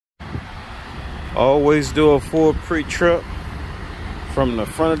Always do a full pre-trip from the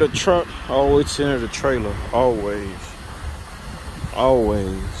front of the truck all the way to the end of the trailer. Always.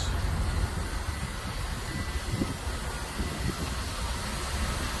 Always.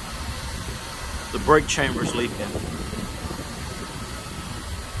 The brake chamber's leaking.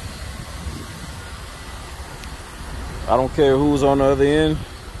 I don't care who's on the other end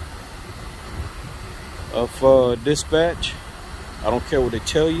of dispatch. I don't care what they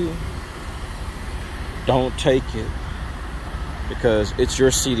tell you. Don't take it, because it's your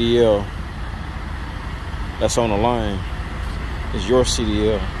CDL that's on the line. It's your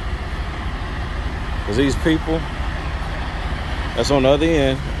CDL. Because these people that's on the other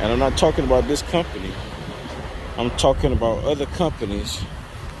end, and I'm not talking about this company, I'm talking about other companies.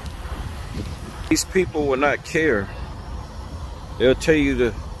 These people will not care. They'll tell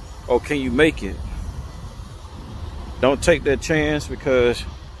you oh, can you make it? Don't take that chance, because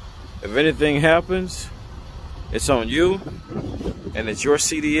if anything happens, it's on you, and it's your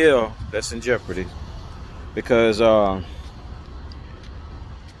CDL that's in jeopardy. Because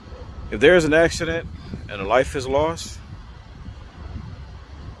if there's an accident and a life is lost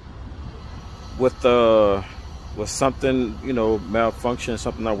with something, you know, malfunction,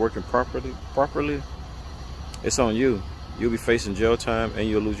 something not working properly, it's on you. You'll be facing jail time and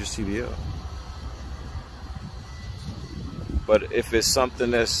you'll lose your CDL. But if it's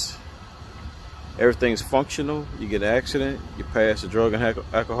something that's everything's functional, you get an accident, you pass the drug and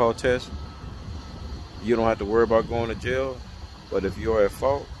alcohol test, you don't have to worry about going to jail. But if you're at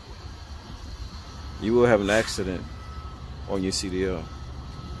fault, you will have an accident on your CDL.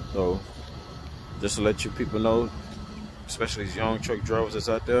 So just to let you people know, especially these young truck drivers that's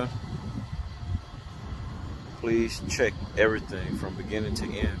out there, please check everything from beginning to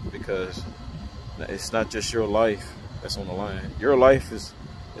end, because it's not just your life that's on the line. Your life is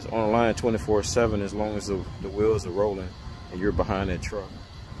on the line 24/7 as long as the wheels are rolling and you're behind that truck.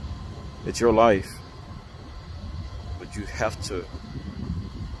 It's your life, but you have to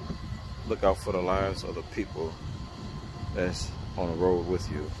look out for the lives of the people that's on the road with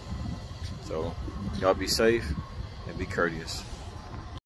you. So y'all be safe and be courteous.